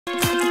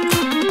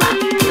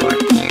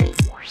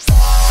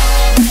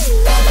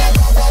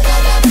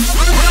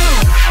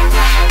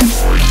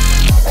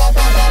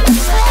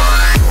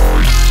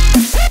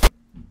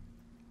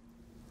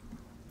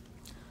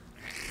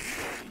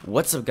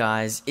What's up,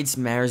 guys? It's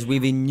Matterz. We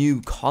have a new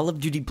Call of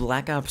Duty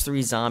Black Ops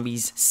 3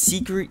 Zombies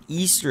secret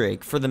Easter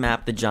egg for the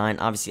map The Giant.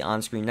 Obviously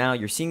on screen now,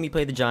 you're seeing me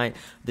play The Giant.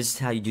 This is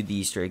how you do the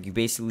Easter egg. You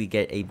basically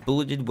get a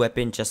bulleted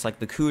weapon just like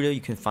the Kuda.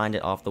 You can find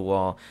it off the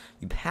wall.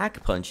 You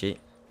pack punch it.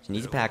 You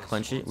need to pack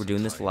punch it. We're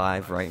doing this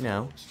live right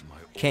now.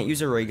 Can't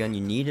use a ray gun.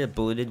 You need a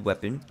bulleted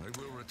weapon.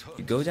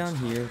 You go down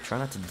here, try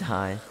not to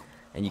die,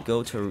 and you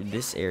go to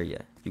this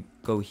area. You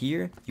go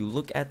here, you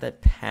look at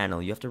that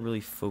panel. You have to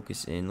really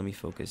focus in. Let me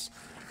focus.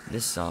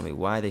 This zombie,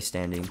 why are they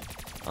standing?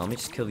 Let me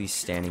just kill these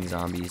standing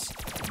zombies.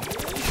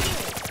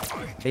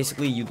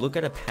 Basically, you look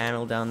at a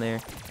panel down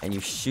there, and you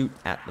shoot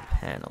at the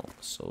panel.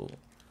 So,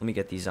 let me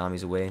get these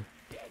zombies away.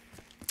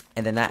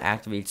 And then that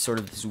activates sort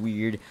of this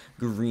weird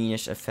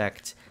greenish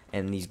effect,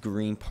 and these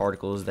green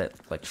particles that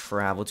like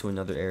travel to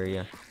another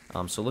area.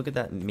 So look at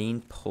that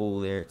main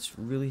pole there. It's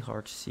really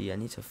hard to see. I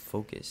need to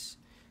focus.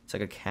 It's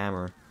like a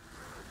camera.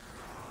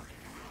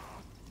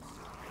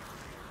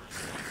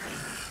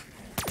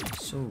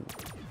 So,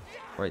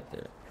 right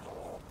there.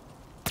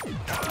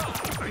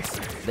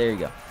 There you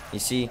go. You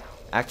see,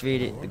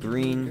 activate it. The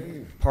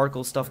green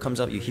particle stuff comes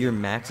up. You hear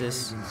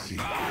Matterz.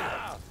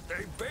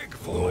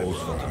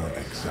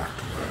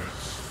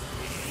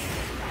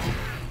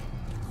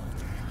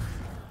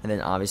 And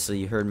then obviously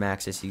you heard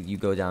Matterz. You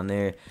go down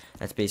there.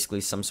 That's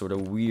basically some sort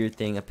of weird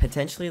thing.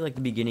 Potentially like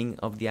the beginning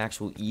of the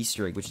actual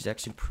Easter egg, which is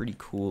actually pretty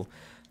cool.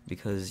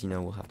 Because, you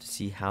know, we'll have to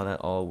see how that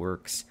all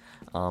works.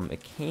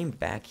 It came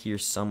back here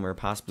somewhere,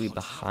 possibly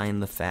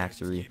behind the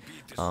factory.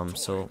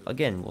 So,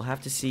 again, we'll have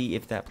to see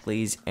if that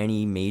plays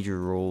any major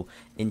role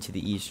into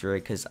the Easter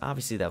egg. Because,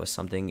 obviously, that was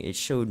something. It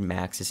showed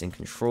Matterz in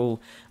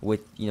control.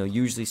 With, you know,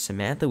 usually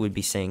Samantha would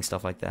be saying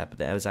stuff like that. But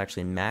that was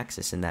actually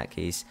Matterz in that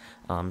case.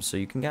 So,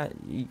 you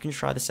can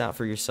try this out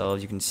for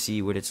yourselves. You can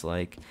see what it's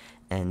like.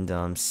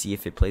 And see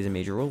if it plays a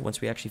major role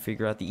once we actually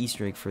figure out the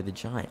Easter egg for the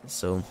Giant.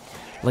 So,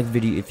 like the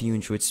video if you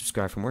enjoyed,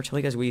 subscribe for more. Tell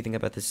me guys what you think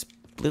about this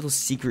little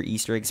secret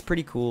Easter egg. It's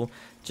pretty cool.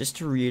 Just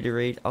to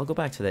reiterate, I'll go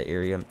back to that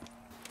area.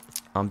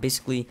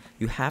 Basically,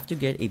 you have to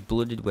get a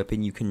bulleted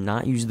weapon. You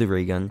cannot use the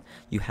ray gun.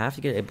 You have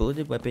to get a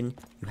bulleted weapon.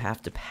 You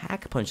have to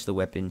pack punch the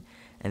weapon.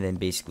 And then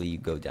basically you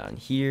go down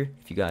here.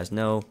 If you guys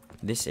know,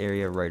 this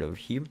area right over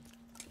here.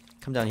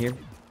 Come down here.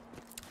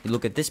 You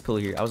look at this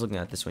pillar here. I was looking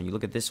at this one. You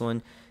look at this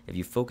one. If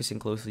you focus in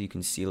closely, you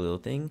can see a little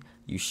thing.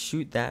 You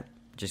shoot that.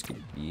 Just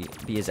be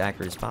as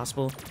accurate as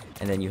possible.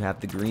 And then you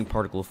have the green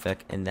particle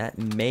effect. And that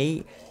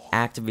may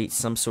activate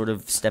some sort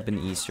of step in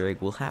the Easter egg.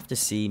 We'll have to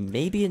see.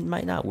 Maybe it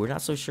might not. We're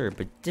not so sure.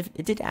 But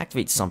it did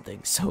activate something.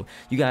 So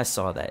you guys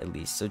saw that at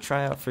least. So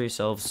try out for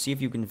yourselves. See if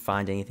you can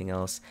find anything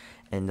else.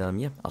 And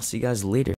yeah, I'll see you guys later.